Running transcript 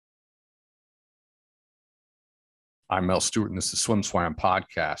I'm Mel Stewart, and this is the Swim Swam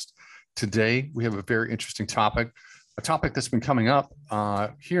podcast. Today, we have a very interesting topic, a topic that's been coming up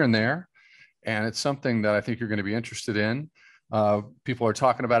here and there, and it's something that I think you're going to be interested in. People are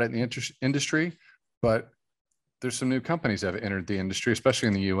talking about it in the industry, but there's some new companies that have entered the industry, especially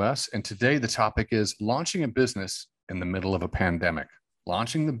in the US. And today, the topic is launching a business in the middle of a pandemic.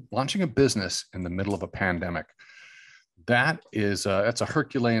 Launching a business in the middle of a pandemic. That's a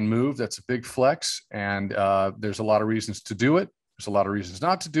Herculean move. That's a big flex. And there's a lot of reasons to do it. There's a lot of reasons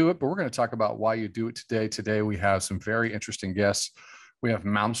not to do it, but we're going to talk about why you do it today. Today, we have some very interesting guests. We have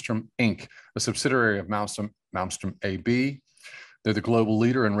Malmsten INC, a subsidiary of Malmsten AB. They're the global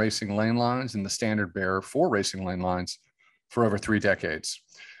leader in racing lane lines and the standard bearer for racing lane lines for over 3 decades.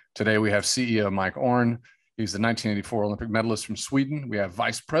 Today, we have CEO Mike Orn. He's the 1984 Olympic medalist from Sweden. We have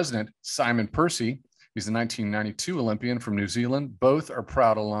Vice President Simon Percy. He's the 1992 Olympian from New Zealand. Both are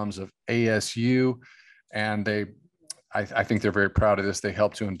proud alums of ASU, and I think they're very proud of this. They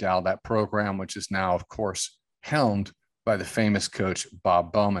helped to endow that program, which is now, of course, helmed by the famous coach,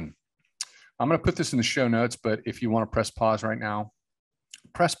 Bob Bowman. I'm going to put this in the show notes, but if you want to press pause right now,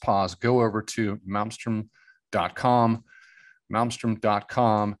 press pause, go over to malmsten.com,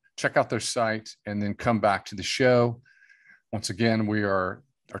 check out their site, and then come back to the show. Once again,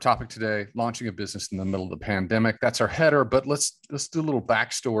 our topic today, launching a business in the middle of the pandemic. That's our header, but let's do a little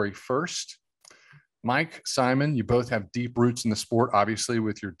backstory first. Mike, Simon, you both have deep roots in the sport, obviously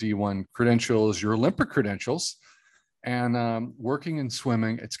with your D1 credentials, your Olympic credentials, and working in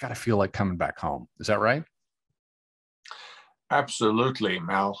swimming, it's got to feel like coming back home. Is that right? Absolutely,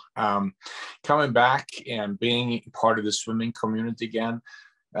 Mel. Coming back and being part of the swimming community again,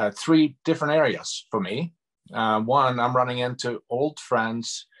 3 different areas for me. One, I'm running into old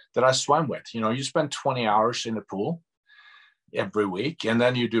friends that I swam with. You know, you spend 20 hours in the pool every week, and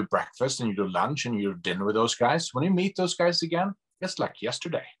then you do breakfast and you do lunch and you do dinner with those guys. When you meet those guys again, it's like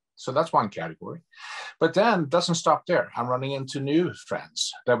yesterday. So that's one category. But then it doesn't stop there. I'm running into new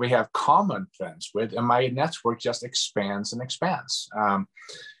friends that we have common friends with, and my network just expands and expands.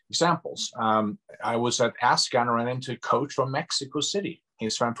 Examples. I was at ASCA and I ran into a coach from Mexico City. He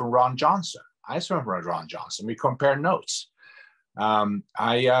swam from Ron Johnson. I swam from Ron Johnson. We compare notes.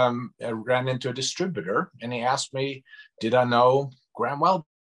 I ran into a distributor and he asked me, did I know Graham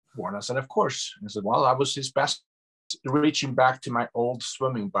Wellborn? I said, of course. He said, well, I was his best, reaching back to my old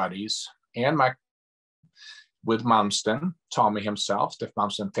swimming buddies and with Malmsten, Tommy himself, the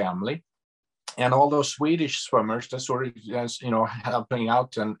Malmsten family, and all those Swedish swimmers that sort of, helping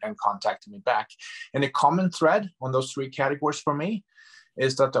out and contacting me back. And a common thread on those 3 categories for me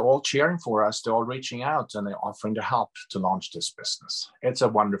is that they're all cheering for us, they're all reaching out, and they're offering to help to launch this business. It's a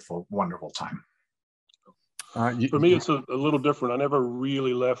wonderful, wonderful time. For me, it's a little different. I never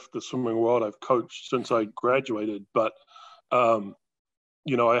really left the swimming world. I've coached since I graduated, but I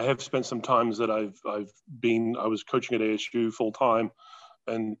have spent some times that I was coaching at ASU full time,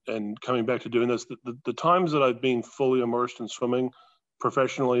 and coming back to doing this. The times that I've been fully immersed in swimming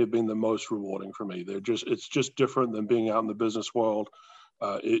professionally have been the most rewarding for me. It's just different than being out in the business world.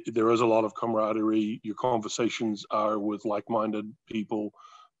 There is a lot of camaraderie. Your conversations are with like-minded people,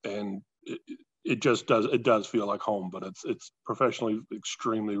 and it does feel like home. But it's professionally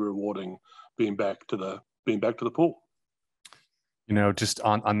extremely rewarding being back to the pool. Just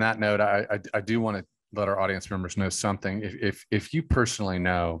on that note, I do want to let our audience members know something. If you personally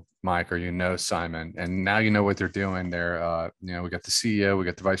know Mike or Simon, and now you know what they're doing, they're we got the CEO, we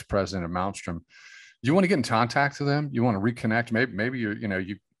got the Vice President of Malmsten. You want to get in contact with them, you want to reconnect. Maybe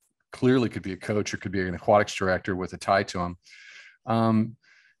you clearly could be a coach or could be an aquatics director with a tie to them.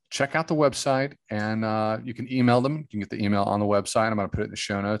 Check out the website, and you can email them. You can get the email on the website. I'm going to put it in the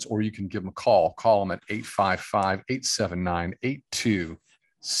show notes, or you can give them a call. Call them at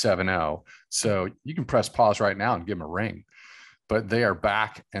 855-879-8270. So you can press pause right now and give them a ring. But they are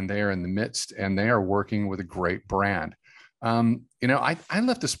back, and they are in the midst, and they are working with a great brand. I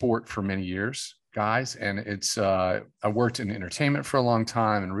left the sport for many years, guys, and I worked in entertainment for a long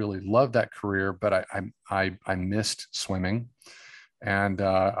time and really loved that career, but I missed swimming. And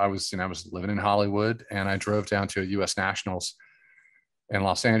I was living in Hollywood, and I drove down to a U.S. Nationals in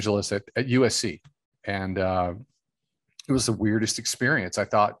Los Angeles at USC. And it was the weirdest experience. I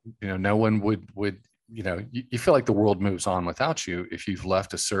thought, no one would you feel like the world moves on without you if you've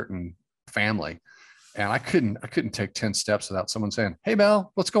left a certain family. And I couldn't take 10 steps without someone saying, "Hey,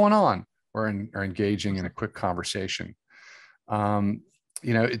 Mel, what's going on?" or engaging in a quick conversation.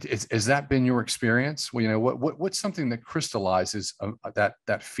 Has that been your experience? Well, what's something that crystallizes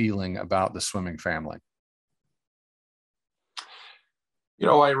that feeling about the swimming family? You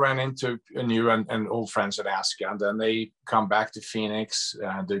know, I ran into a new and old friends at Aska, and then they come back to Phoenix.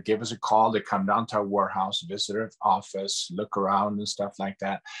 They give us a call. They come down to our warehouse, visit our office, look around and stuff like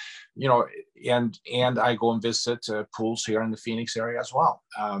that. You know, and I go and visit pools here in the Phoenix area as well.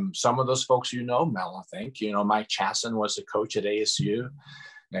 Some of those folks, you know, Mel, I think. You know, Mike Chasson was the coach at ASU.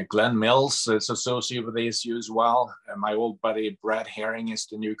 Glenn Mills is associated with ASU as well. And my old buddy Brad Herring is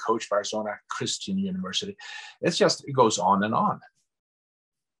the new coach for Arizona Christian University. It's just, it goes on and on.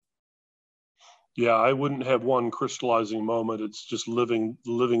 Yeah, I wouldn't have one crystallizing moment. It's just living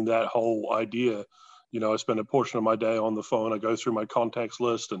that whole idea. You know, I spend a portion of my day on the phone. I go through my contacts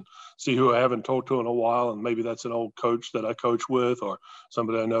list and see who I haven't talked to in a while. And maybe that's an old coach that I coach with or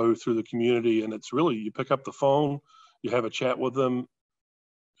somebody I know through the community. And it's really, you pick up the phone, you have a chat with them.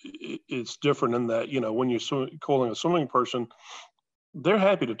 It's different in that, you know, when you're calling a swimming person, they're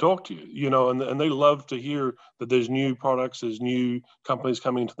happy to talk to you, you know, and they love to hear that there's new products, there's new companies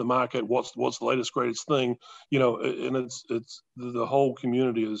coming into the market. What's the latest, greatest thing, you know, and it's the whole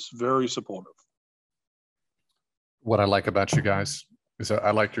community is very supportive. What I like about you guys is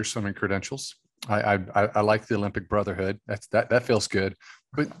I like your swimming credentials. I like the Olympic Brotherhood. That feels good.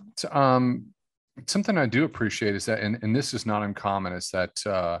 But something I do appreciate is that, and this is not uncommon, is that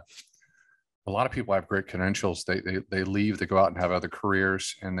a lot of people have great credentials. They leave, they go out and have other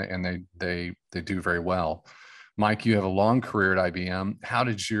careers, and they do very well. Mike, you have a long career at IBM. How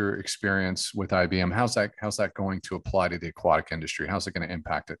did your experience with IBM? How's that going to apply to the aquatic industry? How's it going to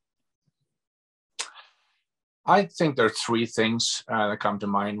impact it? I think there are three things that come to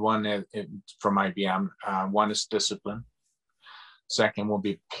mind. One from IBM. One is discipline. Second will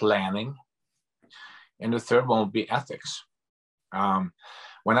be planning, and the third one will be ethics.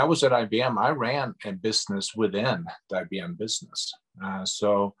 When I was at IBM, I ran a business within the IBM business.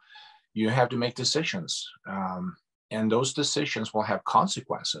 So you have to make decisions, and those decisions will have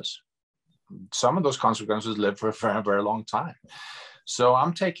consequences. Some of those consequences live for a very, very long time. So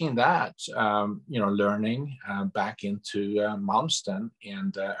I'm taking that, learning back into Malmsten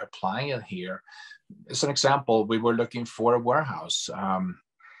and applying it here. As an example, we were looking for a warehouse.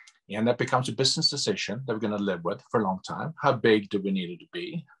 And that becomes a business decision that we're going to live with for a long time. How big do we need it to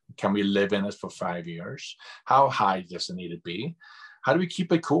be? Can we live in it for 5 years? How high does it need to be? How do we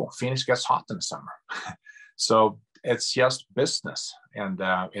keep it cool? Phoenix gets hot in the summer. So it's just business. And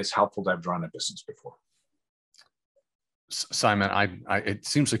it's helpful to have run a business before. Simon, it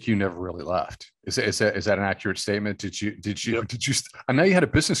seems like you never really left. Is that an accurate statement? Did you? Yep. I know you had a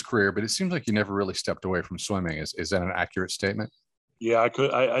business career, but it seems like you never really stepped away from swimming. Is that an accurate statement? Yeah,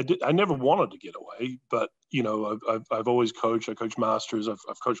 I never wanted to get away, but you know, I've always coached. I coach masters. I've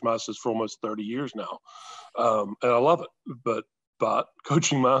coached masters for almost 30 years now, and I love it. But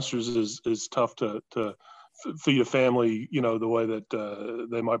coaching masters is tough to feed a family, you know, the way that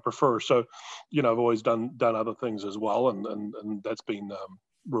they might prefer. So, you know, I've always done other things as well, and that's been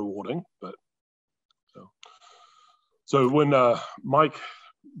rewarding. But so when Mike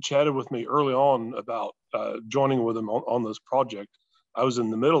chatted with me early on about joining with him on this project, I was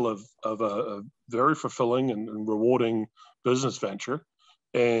in the middle of a very fulfilling and rewarding business venture.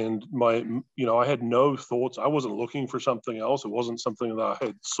 And I had no thoughts. I wasn't looking for something else. It wasn't something that I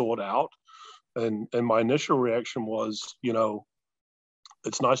had sought out. And my initial reaction was, you know,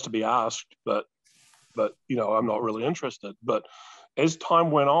 it's nice to be asked, but you know, I'm not really interested. But as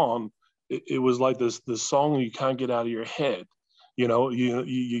time went on, it was like this song you can't get out of your head. You know,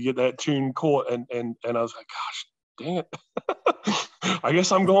 you get that tune caught, and I was like, gosh, dang it. I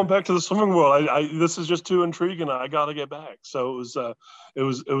guess I'm going back to the swimming world. This is just too intriguing. I got to get back. So it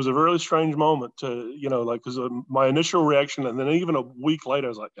was a really strange moment to, you know, like, because my initial reaction, and then even a week later, I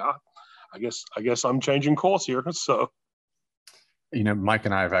was like, I guess I'm changing course here. So, you know, Mike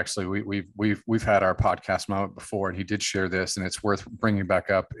and I have actually we've had our podcast moment before, and he did share this, and it's worth bringing back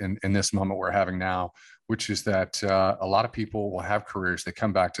up in this moment we're having now, which is that a lot of people will have careers. They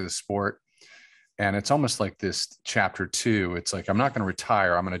come back to the sport, and it's almost like this chapter 2. It's like, I'm not going to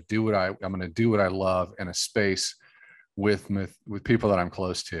retire. I'm going to do what I love in a space with people that I'm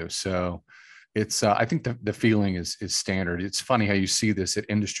close to. So it's I think the feeling is standard. It's funny how you see this at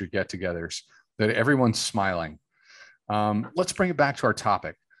industry get-togethers, that everyone's smiling. Let's bring it back to our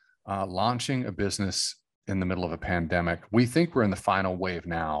topic, launching a business in the middle of a pandemic. We think we're in the final wave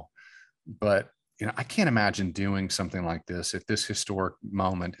now, but you know, I can't imagine doing something like this at this historic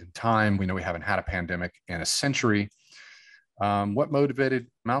moment in time. We know we haven't had a pandemic in a century. What motivated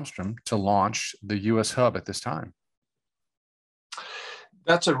Malmsten to launch the U.S. hub at this time?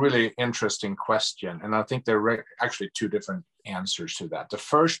 That's a really interesting question. And I think there are actually two different answers to that. The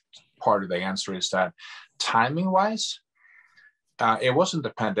first part of the answer is that timing-wise, it wasn't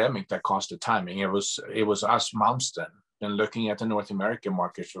the pandemic that caused the timing. It was us, Malmsten, and looking at the North American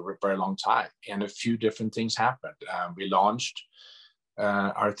market for a very long time. And a few different things happened. We launched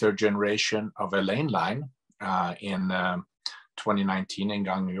our third generation of a lane line in 2019 in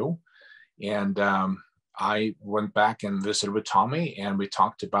Gangnew. And I went back and visited with Tommy, and we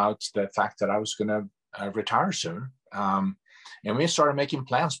talked about the fact that I was going to retire soon. And we started making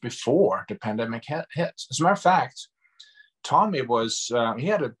plans before the pandemic hit. As a matter of fact, Tommy he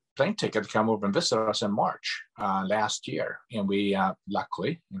had a plane ticket to come over and visit us in March last year. And we,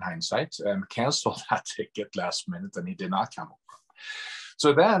 luckily, in hindsight, canceled that ticket last minute, and he did not come over.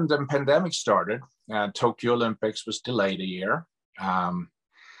 So then the pandemic started. Tokyo Olympics was delayed a year.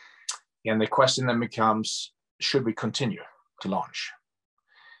 And the question then becomes, should we continue to launch?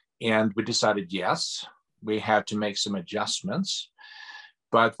 And we decided, yes, we had to make some adjustments.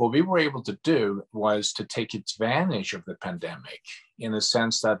 But what we were able to do was to take advantage of the pandemic in the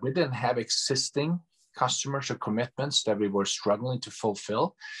sense that we didn't have existing customers or commitments that we were struggling to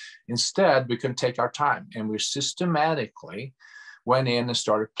fulfill. Instead, we could take our time, and we systematically went in and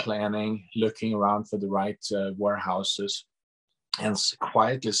started planning, looking around for the right warehouses, and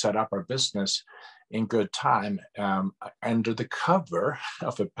quietly set up our business in good time under the cover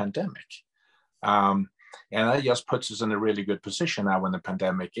of a pandemic. And that just puts us in a really good position now when the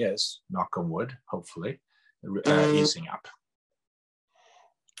pandemic is, knock on wood, hopefully, easing up.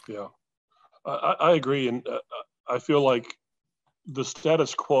 Yeah, I agree. And I feel like the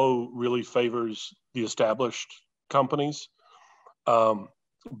status quo really favors the established companies.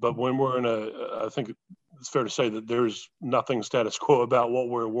 But when we're I think it's fair to say that there's nothing status quo about what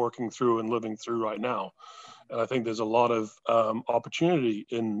we're working through and living through right now. And I think there's a lot of opportunity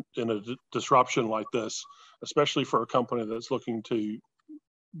in a disruption like this, especially for a company that's looking to,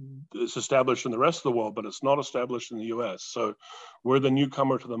 it's established in the rest of the world, but it's not established in the US. So we're the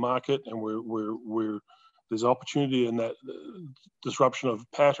newcomer to the market, and there's opportunity in that disruption of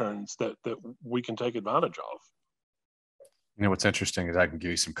patterns that we can take advantage of. You know, what's interesting is I can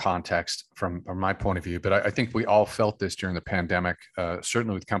give you some context from my point of view, but I think we all felt this during the pandemic,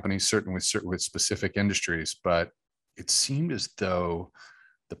 certainly with companies, certainly with specific industries, but it seemed as though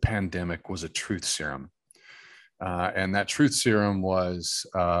the pandemic was a truth serum. And that truth serum was,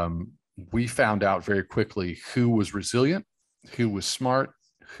 we found out very quickly who was resilient, who was smart,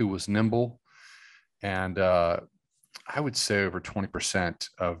 who was nimble. And I would say over 20%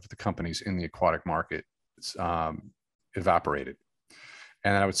 of the companies in the aquatic market evaporated.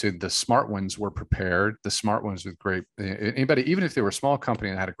 And I would say the smart ones were prepared. The smart ones with great, anybody, even if they were a small company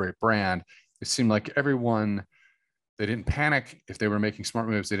and had a great brand, it seemed like everyone, they didn't panic. If they were making smart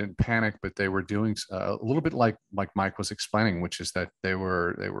moves, they didn't panic, but they were doing a little bit like Mike was explaining, which is that they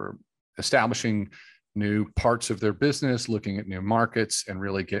were establishing new parts of their business, looking at new markets, and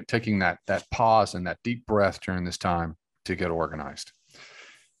really taking that pause and that deep breath during this time to get organized.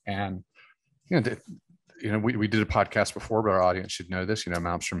 And we did a podcast before, but our audience should know this.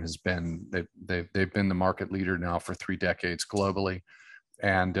 Malmsten has been, they've been the market leader now for 3 decades globally.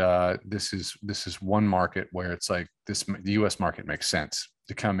 And this is one market where it's like the US market makes sense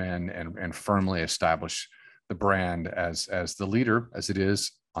to come in and firmly establish the brand as the leader, as it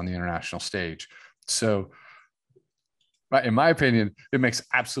is on the international stage. So in my opinion, it makes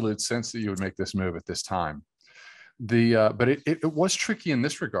absolute sense that you would make this move at this time. But it was tricky in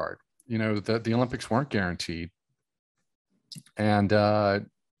this regard. The Olympics weren't guaranteed, and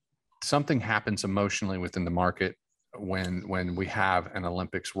something happens emotionally within the market when we have an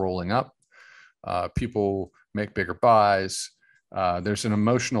Olympics rolling up. People make bigger buys. There's an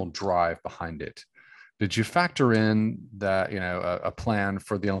emotional drive behind it. Did you factor in that, a plan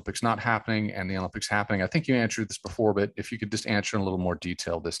for the Olympics not happening and the Olympics happening? I think you answered this before, but if you could just answer in a little more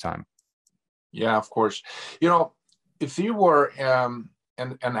detail this time. Yeah, of course. If you were an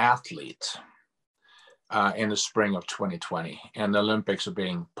athlete in the spring of 2020 and the Olympics are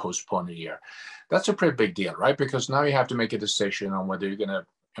being postponed a year, that's a pretty big deal, right? Because now you have to make a decision on whether are you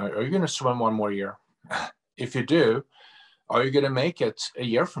going to swim one more year? If you do, are you going to make it a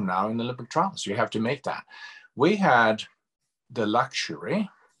year from now in the Olympic trials? You have to make that. We had the luxury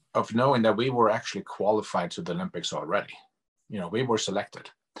of knowing that we were actually qualified to the Olympics already. We were selected.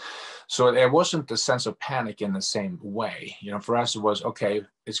 So there wasn't a sense of panic in the same way. For us, it was, okay,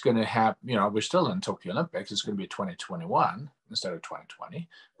 it's going to have, we're still in Tokyo Olympics. It's going to be 2021 instead of 2020.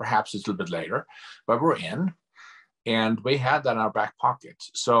 Perhaps it's a little bit later, but we're in. And we had that in our back pocket.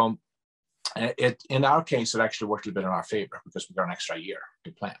 So in our case, it actually worked a little bit in our favor because we got an extra year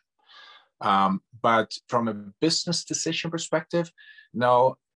to plan. But from a business decision perspective,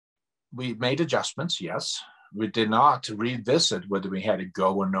 no, we made adjustments, yes. we did not revisit whether we had a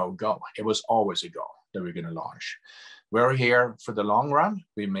go or no go. It was always a go that we're going to launch. We're here for the long run.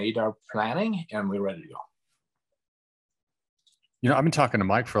 We made our planning and we're ready to go. You know, I've been talking to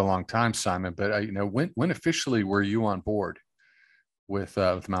Mike for a long time, Simon, but you know, when officially were you on board with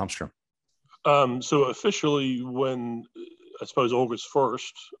Malmsten? So officially, when I suppose August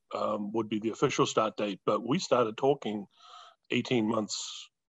 1st would be the official start date, but we started talking 18 months,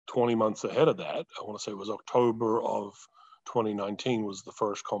 20 months ahead of that. I want to say it was October of 2019 was the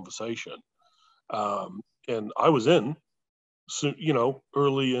first conversation. And I was in, so, you know,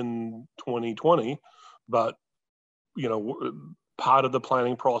 early in 2020, but, you know, part of the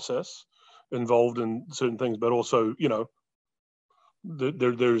planning process involved in certain things, but also, you know,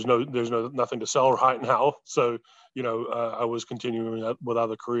 there's nothing to sell right now. So, you know, I was continuing with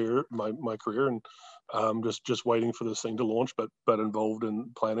other my career, and just waiting for this thing to launch, but involved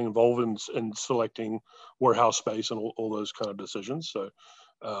in planning, involved in selecting warehouse space and all those kind of decisions. So,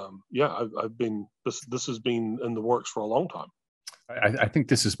 yeah, I've been, this has been in the works for a long time. I think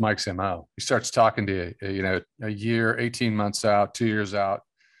this is Mike's MO. He starts talking to you, you know, a year, 18 months out, 2 years out.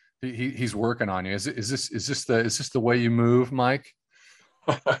 He's working on you. Is this the way you move, Mike?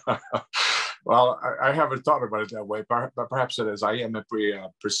 Well, I haven't thought about it that way, but perhaps it is. I am a pretty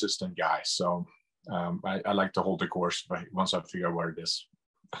persistent guy, so I like to hold the course once I figure out where it is.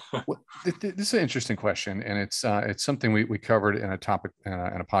 Well, this is an interesting question, and it's something we covered in a topic in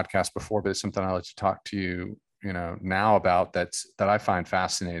a podcast before, but it's something I'd like to talk to you, you know, now about that I find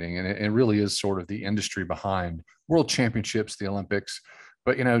fascinating, and it really is sort of the industry behind World Championships, the Olympics.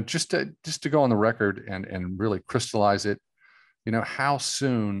 But you know, just to go on the record and really crystallize it, you know, how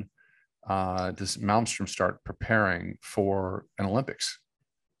soon does Malmsten start preparing for an Olympics?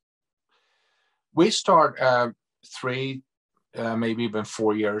 We start 3, maybe even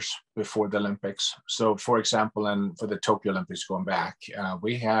 4 years before the Olympics. So, for example, and for the Tokyo Olympics going back,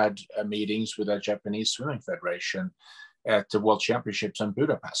 we had meetings with the Japanese Swimming Federation at the World Championships in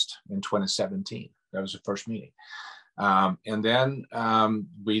Budapest in 2017. That was the first meeting. And then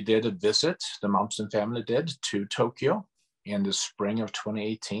we did a visit, the Malmsten family did, to Tokyo in the spring of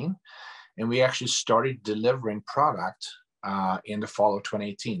 2018. And we actually started delivering product in the fall of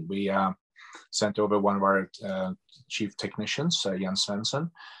 2018. We sent over one of our chief technicians, Jens Svensson,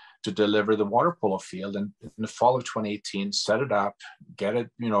 to deliver the water polo field. And in the fall of 2018, set it up, get it,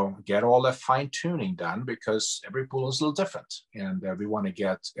 you know, get all the fine tuning done, because every pool is a little different. And we want to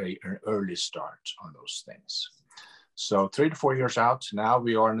get an early start on those things. So 3 to 4 years out, now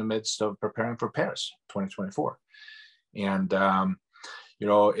we are in the midst of preparing for Paris 2024. And, you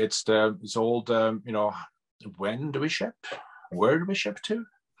know, it's old, you know, when do we ship? Where do we ship to?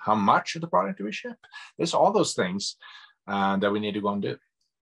 How much of the product do we ship? There's all those things that we need to go and do.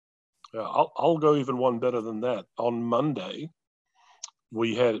 Yeah, I'll go even one better than that. On Monday,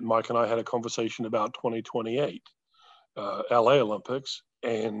 Mike and I had a conversation about 2028 LA Olympics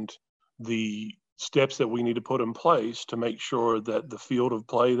and the steps that we need to put in place to make sure that the field of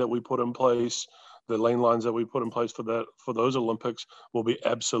play that we put in place, the lane lines that we put in place for those Olympics will be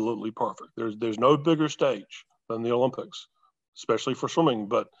absolutely perfect. There's no bigger stage than the Olympics, especially for swimming.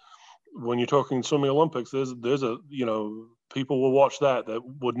 But when you're talking swimming Olympics, there's a, you know, people will watch that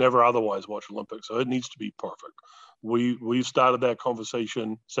would never otherwise watch Olympics. So it needs to be perfect. We've started that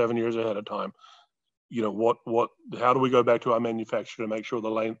conversation 7 years ahead of time. You know, how do we go back to our manufacturer to make sure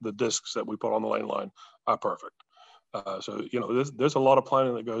the discs that we put on the lane line are perfect? So, you know, there's a lot of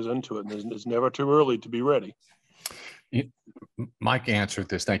planning that goes into it, and it's never too early to be ready. Mike answered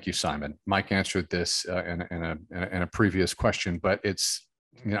this. Thank you, Simon. Mike answered this in a previous question, but it's,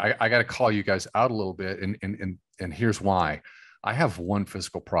 you know, I got to call you guys out a little bit, and here's why. I have one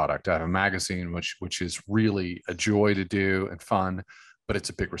physical product. I have a magazine, which is really a joy to do and fun, but it's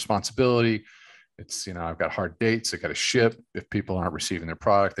a big responsibility. It's, you know, I've got hard dates. I got to ship. If people aren't receiving their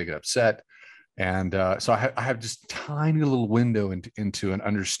product, they get upset. And so I have just tiny little window into an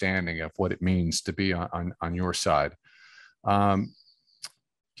understanding of what it means to be on your side.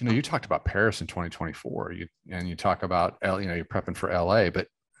 You know, you talked about Paris in 2024, and you talk about, you know, you're prepping for LA, but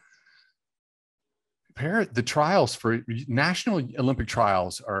the trials for national Olympic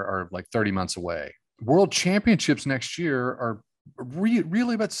trials are like 30 months away. World Championships next year are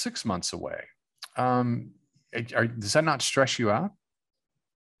really about 6 months away. Does that not stress you out?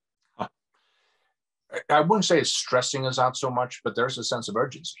 I wouldn't say it's stressing us out so much, but there's a sense of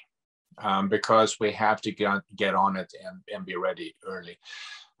urgency because we have to get on it and be ready early.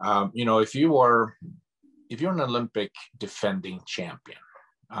 You know, if you're an Olympic defending champion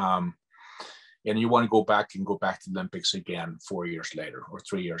and you want to go back to the Olympics again 4 years later or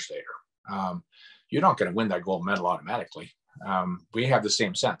 3 years later, you're not going to win that gold medal automatically. We have the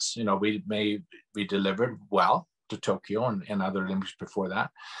same sense. We delivered well to Tokyo and other Olympics before that,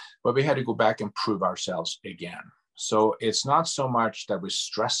 but we had to go back and prove ourselves again. So it's not so much that we're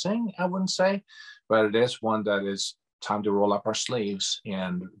stressing, I wouldn't say, but it is one that is time to roll up our sleeves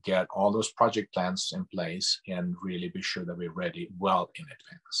and get all those project plans in place and really be sure that we're ready well in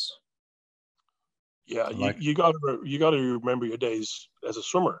advance. Yeah, you got to remember your days as a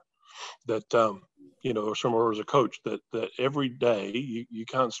swimmer, that a swimmer or as a coach, that every day you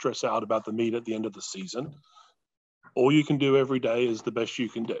can't stress out about the meet at the end of the season. All you can do every day is the best you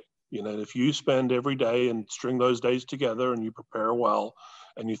can do. If you spend every day and string those days together and you prepare well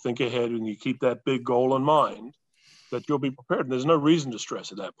and you think ahead and you keep that big goal in mind, that you'll be prepared. And there's no reason to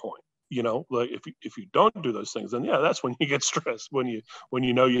stress at that point. Like if you don't do those things, then yeah, that's when you get stressed, when you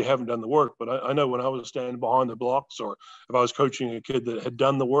know you haven't done the work. But I know when I was standing behind the blocks, or if I was coaching a kid that had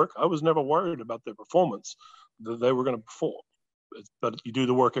done the work, I was never worried about their performance, that they were going to perform. But you do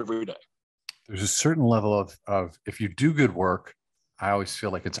the work every day. There's a certain level of if you do good work, I always feel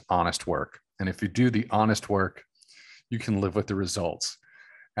like it's honest work. And if you do the honest work, you can live with the results.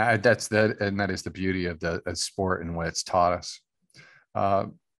 And that is the beauty of the sport and what it's taught us.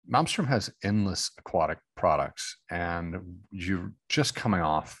 Malmsten has endless aquatic products, and you're just coming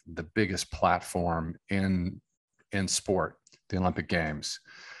off the biggest platform in sport, the Olympic Games.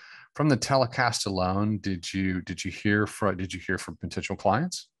 From the telecast alone, did you hear from potential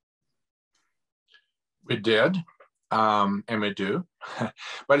clients? We did, and we do,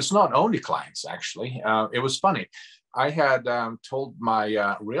 but it's not only clients, actually. It was funny. I had told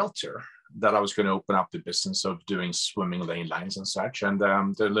my realtor that I was going to open up the business of doing swimming lane lines and such. And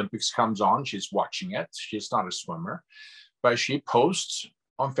the Olympics comes on, she's watching it. She's not a swimmer, but she posts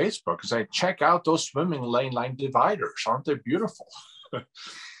on Facebook and say, check out those swimming lane line dividers. Aren't they beautiful?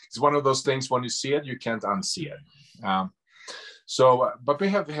 It's one of those things, when you see it, you can't unsee it. But we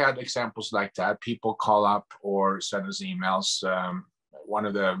have had examples like that. People call up or send us emails. One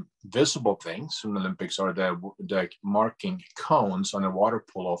of the visible things from the Olympics are the marking cones on a water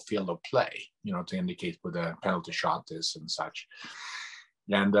polo field of play, to indicate where the penalty shot is and such.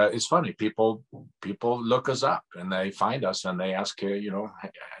 And it's funny, people look us up and they find us and they ask, do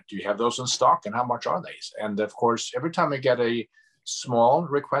you have those in stock and how much are they? And of course, every time I get a small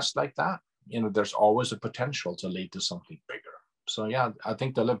request like that, there's always a potential to lead to something bigger. So yeah, I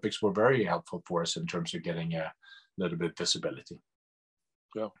think the Olympics were very helpful for us in terms of getting a little bit of visibility.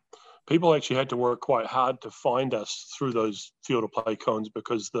 Yeah, people actually had to work quite hard to find us through those field of play cones,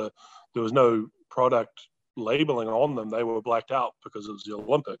 because there was no product labeling on them. They were blacked out because it was the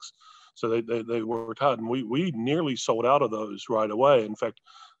Olympics. So they worked hard, and we nearly sold out of those right away. In fact,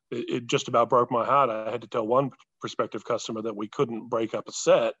 it just about broke my heart. I had to tell one prospective customer that we couldn't break up a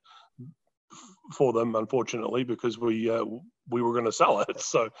set for them, unfortunately, because we were going to sell it.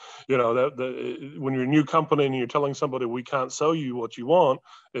 So, when you're a new company and you're telling somebody we can't sell you what you want,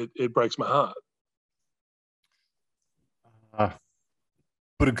 it breaks my heart.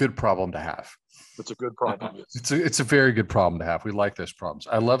 But a good problem to have. It's a good problem. Yes. It's a very good problem to have. We like those problems.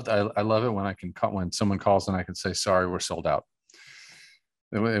 I love it when someone calls and I can say, sorry, we're sold out.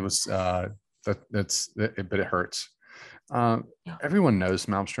 It was but it hurts. Everyone knows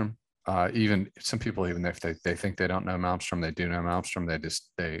Malmsten. Even some people, even if they think they don't know Malmsten, they do know Malmsten.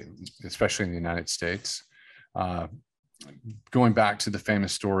 They especially in the United States. Going back to the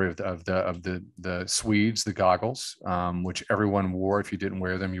famous story of the Swedes, the goggles, which everyone wore. If you didn't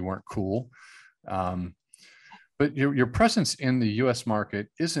wear them, you weren't cool. But your presence in the U.S. market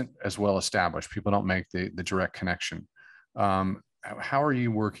isn't as well established. People don't make the direct connection. How are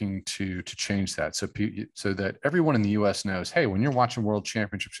you working to change that so that everyone in the U.S. knows, hey, when you're watching World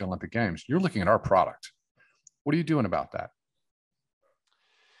Championships and Olympic Games, you're looking at our product? What are you doing about that?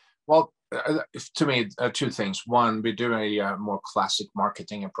 Well, to me, two things. One, we do a more classic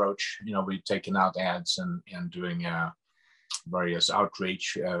marketing approach. We've taken out ads and doing various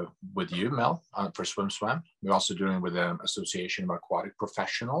outreach with you, Mel, for Swim. We're also doing with the Association of Aquatic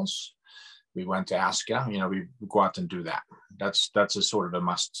Professionals. We went to ASCA, we go out and do that. That's a sort of a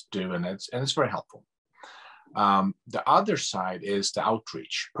must do, and it's very helpful. The other side is the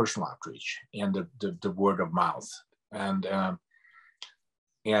outreach, personal outreach, and the word of mouth, and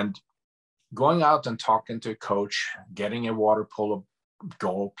going out and talking to a coach, getting a water polo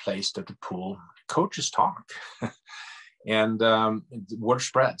goal placed at the pool. Coaches talk. And the word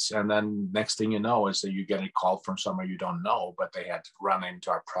spreads, and then next thing you know is that you get a call from somewhere you don't know, but they had run into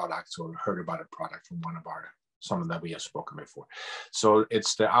our products or heard about a product from someone that we have spoken before. So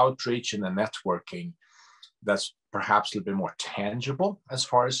it's the outreach and the networking that's perhaps a little bit more tangible as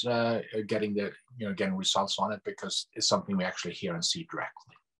far as getting results on it, because it's something we actually hear and see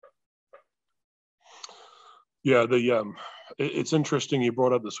directly. Yeah, it's interesting you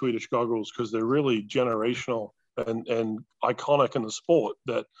brought up the Swedish goggles, because they're really generational and iconic in the sport.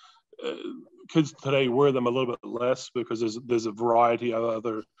 That kids today wear them a little bit less because there's a variety of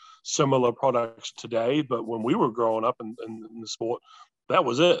other similar products today. But when we were growing up in the sport, that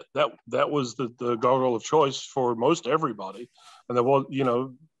was it. That was the goggle of choice for most everybody. And there was,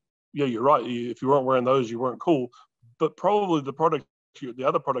 yeah, you're right. If you weren't wearing those, you weren't cool. But probably the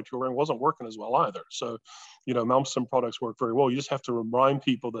other product you were wearing wasn't working as well either. So, Malmsten products work very well. You just have to remind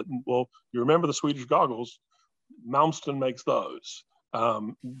people that, well, you remember the Swedish goggles, Malmsten makes those.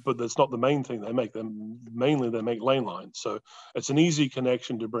 But that's not the main thing they make. Mainly they make lane lines. So it's an easy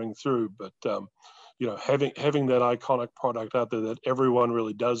connection to bring through. But, having that iconic product out there that everyone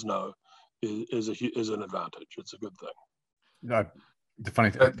really does know is an advantage. It's a good thing. The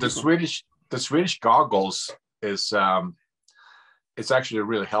funny thing, the Swedish goggles is it's actually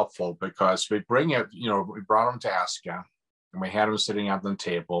really helpful, because we bring it. We brought them to Aska, and we had them sitting at the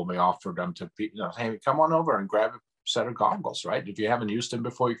table. We offered them to people. Hey, come on over and grab a set of goggles, right? If you haven't used them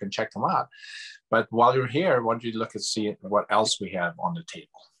before, you can check them out. But while you're here, why don't you look and see what else we have on the table,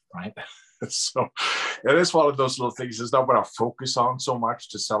 right? So it is one of those little things. It's not what I focus on so much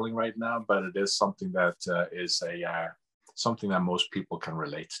to selling right now, but it is something that is something that most people can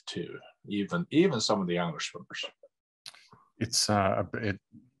relate to, even some of the younger swimmers. It's I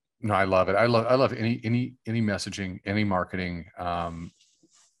love it. I love any messaging, any marketing.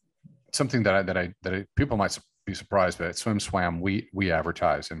 Something that people might be surprised by. At SwimSwam, we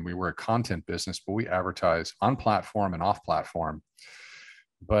advertise, and we were a content business, but we advertise on platform and off platform.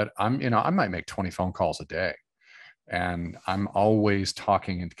 But I might make 20 phone calls a day, and I'm always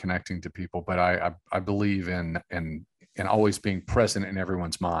talking and connecting to people. But I believe in always being present in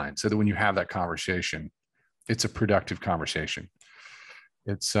everyone's mind, so that when you have that conversation, it's a productive conversation.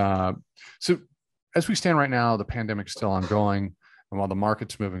 It's so as we stand right now, the pandemic is still ongoing, and while the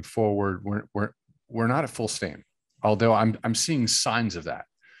market's moving forward, we're not at full steam. Although I'm seeing signs of that.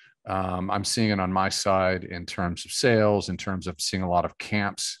 I'm seeing it on my side in terms of sales, in terms of seeing a lot of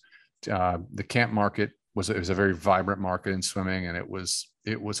camps. The camp market was a very vibrant market in swimming, and it was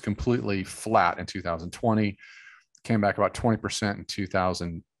completely flat in 2020. Came back about 20% in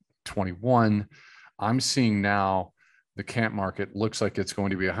 2021. I'm seeing now the camp market looks like it's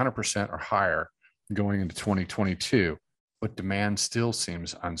going to be 100% or higher going into 2022, but demand still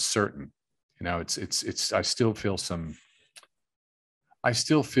seems uncertain. I still feel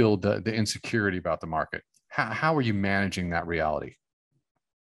the insecurity about the market. How are you managing that reality?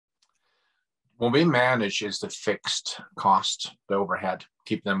 What we manage is the fixed cost, the overhead,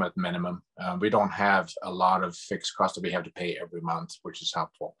 keep them at minimum. We don't have a lot of fixed costs that we have to pay every month, which is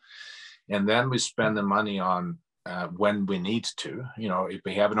helpful. And then we spend the money on when we need to. If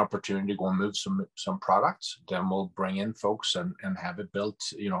we have an opportunity to go and move some products, then we'll bring in folks and have it built,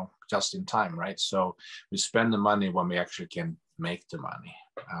 just in time, right? So we spend the money when we actually can make the money.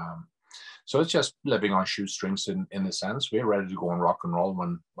 So it's just living on shoestrings in a sense. We're ready to go and rock and roll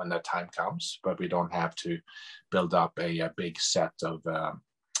when that time comes, but we don't have to build up a big set of a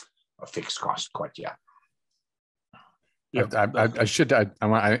fixed cost quite yet. Yep. I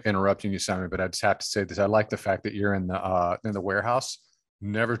want to interrupt you, Simon, but I just have to say this. I like the fact that you're in the warehouse.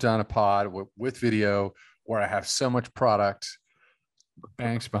 Never done a pod with video where I have so much product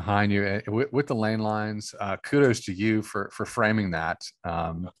banks behind you with the lane lines. Kudos to you for framing that.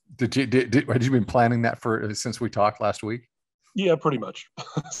 Had you been planning that since we talked last week? Yeah, pretty much.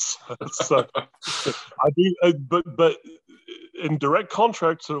 so I do, but in direct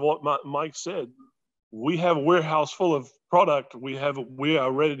contrast to what Mike said, we have a warehouse full of product. We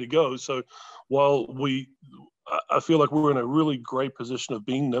are ready to go. So while I feel like we're in a really great position of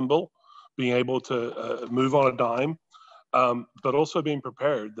being nimble, being able to move on a dime, but also being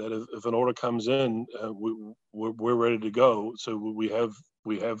prepared that if an order comes in, we're ready to go. So we have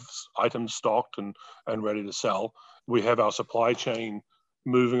items stocked and ready to sell. We have our supply chain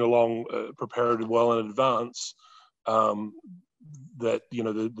moving along, prepared well in advance. That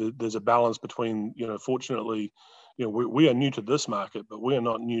there's a balance between, fortunately, we are new to this market, but we are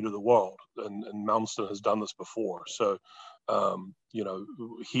not new to the world, and Malmsten has done this before. So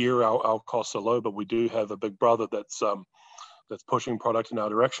here our costs are low, but we do have a big brother that's pushing product in our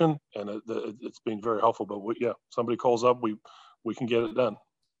direction, and it's been very helpful. But somebody calls up, we can get it done.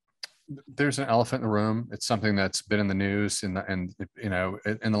 There's an elephant in the room. It's something that's been in the news in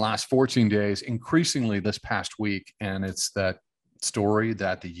the last 14 days, increasingly this past week, and it's that story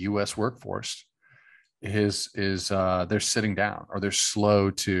that the U.S. workforce is they're sitting down, or they're slow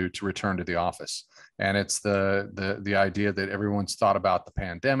to return to the office. And it's the idea that everyone's thought about the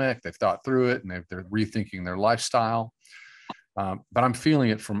pandemic, they've thought through it, and they're rethinking their lifestyle. But I'm feeling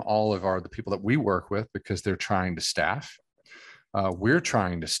it from all of the people that we work with, because they're trying to staff. We're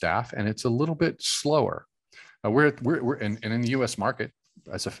trying to staff, and it's a little bit slower. We're in the U.S. market,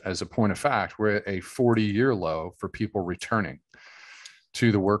 as a point of fact, we're at a 40-year low for people returning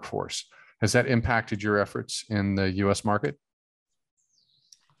to the workforce. Has that impacted your efforts in the U.S. market?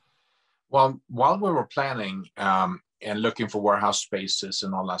 Well, while we were planning and looking for warehouse spaces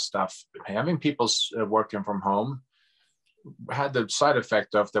and all that stuff, having people working from home had the side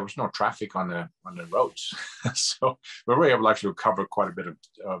effect of there was no traffic on the roads. So we were able to actually cover quite a bit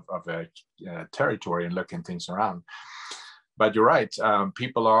of territory and looking things around. But you're right,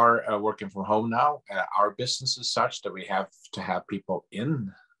 people are working from home now. Our business is such that we have to have people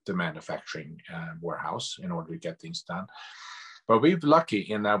in the manufacturing warehouse in order to get things done. But we're lucky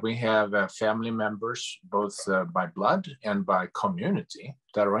in that we have family members, both by blood and by community,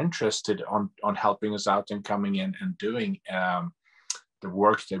 that are interested on helping us out and coming in and doing the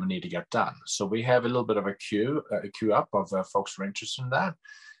work that we need to get done. So we have a little bit of a queue up of folks who are interested in that.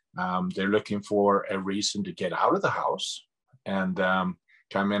 They're looking for a reason to get out of the house and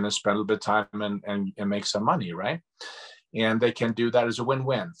come in and spend a little bit of time and make some money, right? And they can do that as a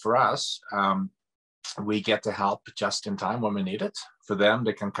win-win. For us, we get the help just in time when we need it. For them,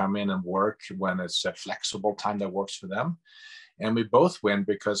 they can come in and work when it's a flexible time that works for them. And we both win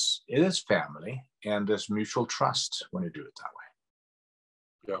because it is family and there's mutual trust when you do it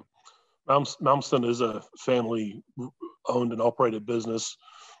that way. Yeah. Malmsten is a family owned and operated business.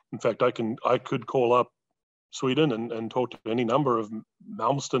 In fact, I could call up Sweden and talk to any number of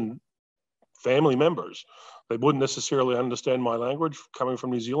Malmsten family members. They wouldn't necessarily understand my language coming from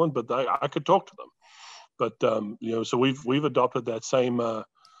New Zealand, but I could talk to them. But so we've adopted that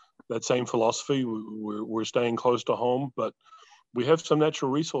same philosophy. We're staying close to home, but we have some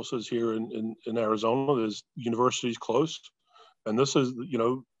natural resources here in Arizona. There's universities close, and this is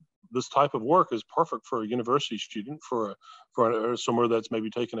this type of work is perfect for a university student, for somewhere that's maybe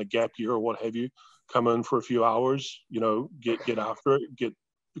taken a gap year or what have you. Come in for a few hours, get after it,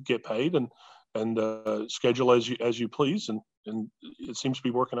 get paid, and schedule as you please, and it seems to be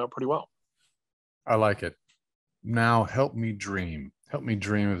working out pretty well. I like it. Now help me dream. Help me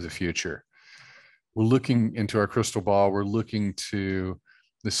dream of the future. We're looking into our crystal ball. We're looking to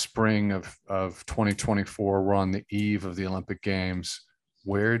the spring of 2024. We're on the eve of the Olympic Games.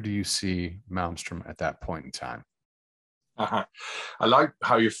 Where do you see Malmsten at that point in time? I like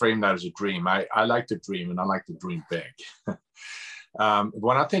how you frame that as a dream. I like to dream, and I like to dream big.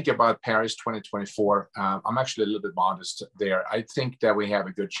 When I think about Paris 2024, I'm actually a little bit modest there. I think that we have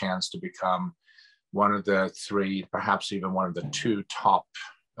a good chance to become one of the three, perhaps even one of the two top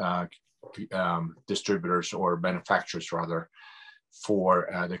distributors or manufacturers rather for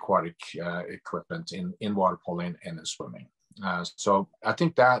the aquatic equipment in water polo and in swimming. So I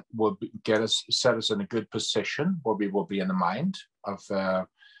think that will set us in a good position where we will be in the mind of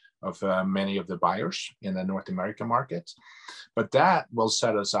many of the buyers in the North American market. But that will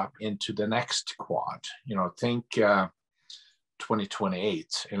set us up into the next quad. Think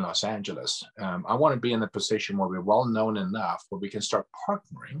 2028 in Los Angeles. I want to be in a position where we're well known enough where we can start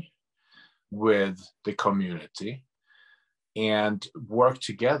partnering with the community and work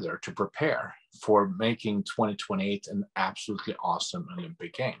together to prepare for making 2028 an absolutely awesome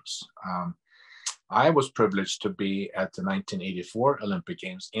Olympic Games. I was privileged to be at the 1984 Olympic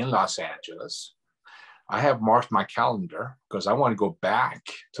Games in Los Angeles. I have marked my calendar because I want to go back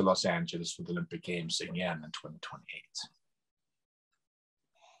to Los Angeles for the Olympic Games again in 2028.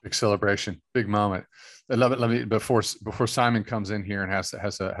 Big celebration, big moment. Let me before Simon comes in here and has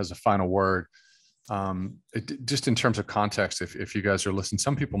a final word. Just in terms of context, if you guys are listening,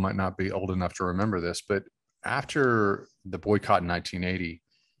 some people might not be old enough to remember this, but after the boycott in 1980,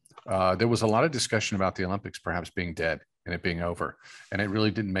 there was a lot of discussion about the Olympics perhaps being dead and it being over, and it really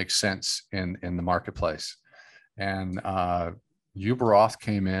didn't make sense in the marketplace. And Uber Roth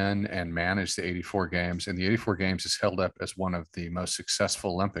came in and managed the 84 games, and the 84 games is held up as one of the most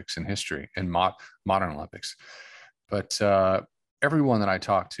successful Olympics in history, in modern Olympics. But everyone that I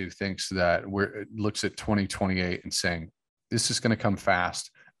talk to thinks that looks at 2028 and saying, this is going to come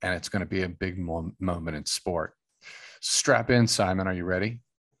fast and it's going to be a big moment in sport. Strap in, Simon. Are you ready?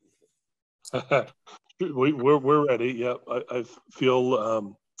 We're ready. Yeah. I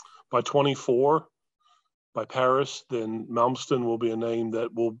feel by 24, by Paris, then Malmsten will be a name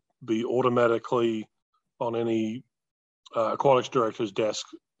that will be automatically on any aquatics director's desk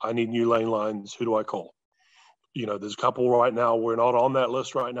I need new lane lines. Who do I call? You know, there's a couple right now. We're not on that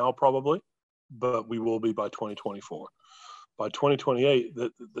list right now, probably, but we will be by 2024. By 2028,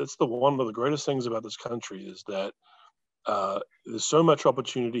 that's one of the greatest things about this country is that there's so much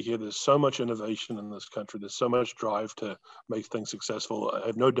opportunity here. There's so much innovation in this country. There's so much drive to make things successful. I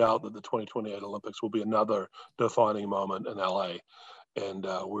have no doubt that the 2028 Olympics will be another defining moment in LA, and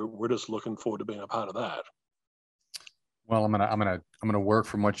we're just looking forward to being a part of that. Well, I'm gonna work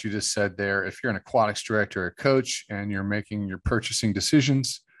from what you just said there. If you're an aquatics director or coach and you're making your purchasing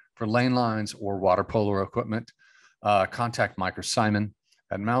decisions for lane lines or water polo equipment, contact Mike or Simon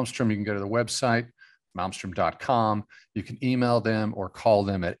at Malmsten. You can go to the website, malmsten.com. You can email them or call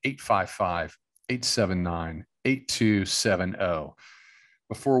them at 855-879-8270.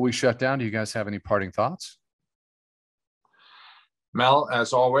 Before we shut down, do you guys have any parting thoughts? Mel,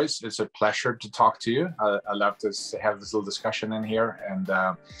 as always, it's a pleasure to talk to you. I love to have this little discussion in here, and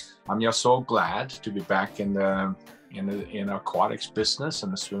I'm just so glad to be back in the aquatics business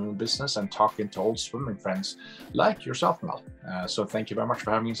and the swimming business and talking to old swimming friends like yourself, Mel. So thank you very much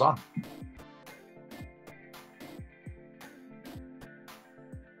for having us on.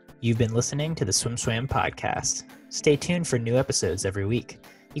 You've been listening to the Swim Swam podcast. Stay tuned for new episodes every week.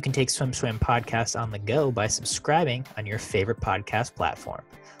 You can take Swim Swam podcast on the go by subscribing on your favorite podcast platform.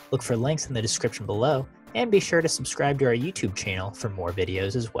 Look for links in the description below, and be sure to subscribe to our YouTube channel for more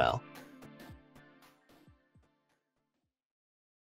videos as well.